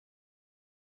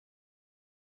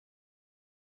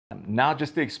Now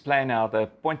just to explain how the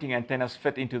pointing antennas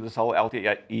fit into this whole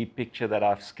LTE picture that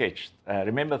I've sketched.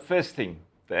 Remember, first thing,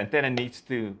 the antenna needs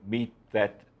to meet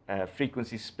that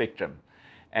frequency spectrum.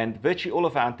 And virtually all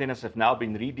of our antennas have now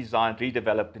been redesigned,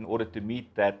 redeveloped in order to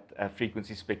meet that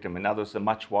frequency spectrum. And now there's a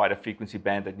much wider frequency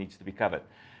band that needs to be covered.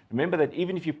 Remember that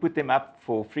even if you put them up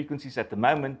for frequencies at the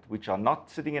moment, which are not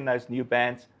sitting in those new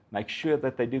bands, make sure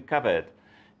that they do cover it.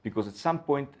 Because at some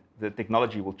point, the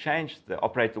technology will change, the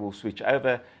operator will switch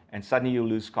over, and suddenly you'll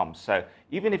lose comms. So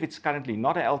even if it's currently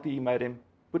not an LTE modem,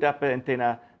 put up an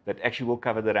antenna that actually will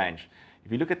cover the range.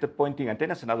 If you look at the pointing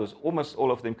antennas, in other words, almost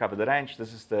all of them cover the range.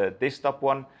 This is the desktop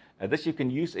one. This you can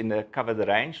use in the cover the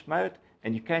range mode,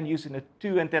 and you can use in a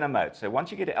 2 antenna mode. So once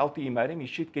you get an LTE modem, you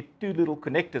should get 2 little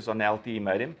connectors on the LTE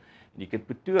modem. And you can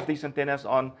put 2 of these antennas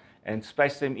on and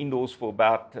space them indoors for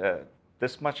about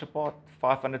this much apart,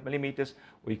 500 millimeters,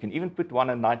 or you can even put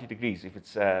one at 90 degrees. If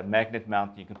it's a magnet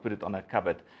mount, you can put it on a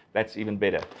cupboard. That's even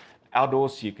better.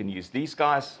 Outdoors, you can use these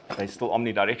guys. They're still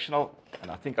omnidirectional,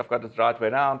 and I think I've got it right way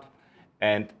around.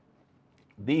 And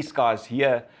these guys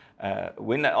here,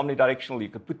 when they're omnidirectional, you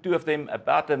can put 2 of them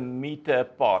about 1 meter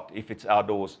apart if it's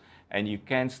outdoors, and you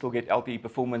can still get LTE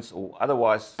performance, or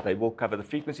otherwise they will cover the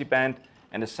frequency band.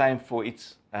 And the same for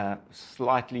its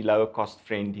slightly lower cost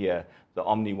friend here, the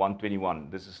Omni 121.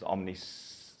 This is the Omni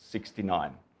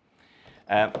 69.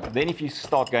 Then if you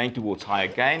start going towards higher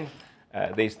gain,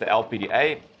 there's the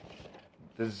LPDA.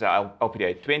 This is our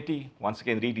LPDA 20. Once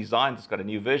again, redesigned. It's got a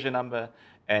new version number.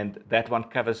 And that one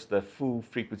covers the full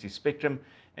frequency spectrum.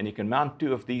 And you can mount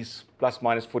 2 of these plus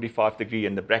minus 45 degree,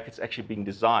 and the bracket's actually being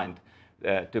designed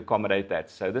to accommodate that.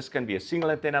 So this can be a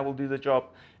single antenna will do the job.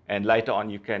 And later on,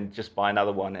 you can just buy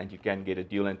another one, and you can get a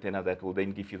dual antenna that will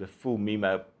then give you the full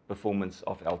MIMO performance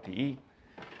of LTE.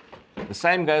 The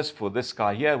same goes for this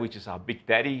guy here, which is our Big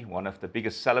Daddy, one of the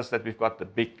biggest sellers that we've got, the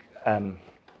big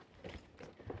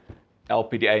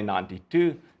LPDA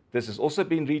 92. This has also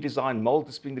been redesigned. Mold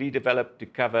has been redeveloped to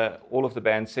cover all of the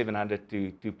bands 700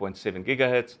 to 2.7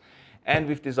 gigahertz. And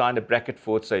we've designed a bracket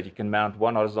for it so that you can mount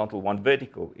 1 horizontal, 1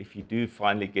 vertical if you do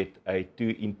finally get a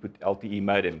 2-input LTE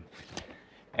modem.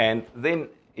 And then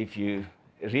if you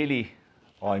really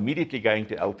are immediately going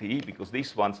to LTE, because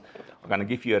these ones are going to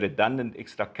give you a redundant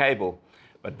extra cable.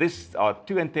 But these are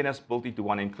 2 antennas built into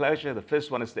 1 enclosure. The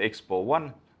first one is the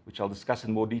XPOL-1, which I'll discuss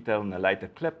in more detail in a later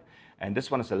clip. And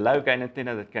this one is a low gain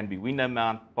antenna that can be window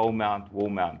mount, pole mount, wall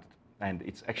mount. And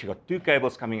it's actually got 2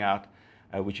 cables coming out,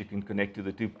 which you can connect to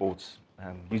the 2 ports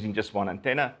using just 1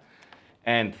 antenna.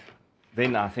 And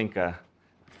then I think a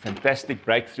fantastic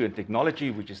breakthrough in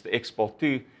technology, which is the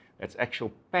XPOL-2. That's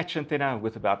actual patch antenna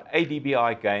with about 8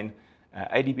 dBi gain,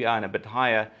 8 dBi and a bit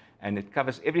higher, and it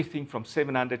covers everything from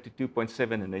 700 to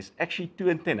 2.7, and there's actually 2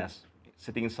 antennas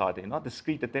sitting inside there, not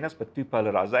discrete antennas, but 2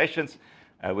 polarizations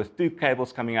with 2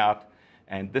 cables coming out,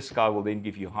 and this guy will then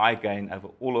give you high gain over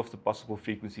all of the possible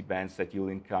frequency bands that you'll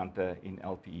encounter in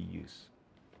LTE use.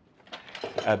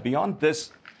 Beyond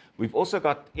this, we've also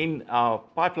got in our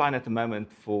pipeline at the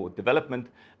moment for development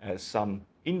some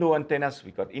indoor antennas.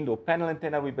 We've got indoor panel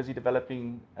antenna we're busy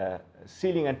developing,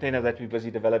 ceiling antenna that we're busy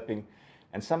developing,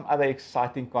 and some other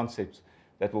exciting concepts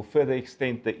that will further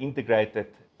extend the integrated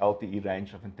LTE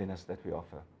range of antennas that we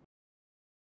offer.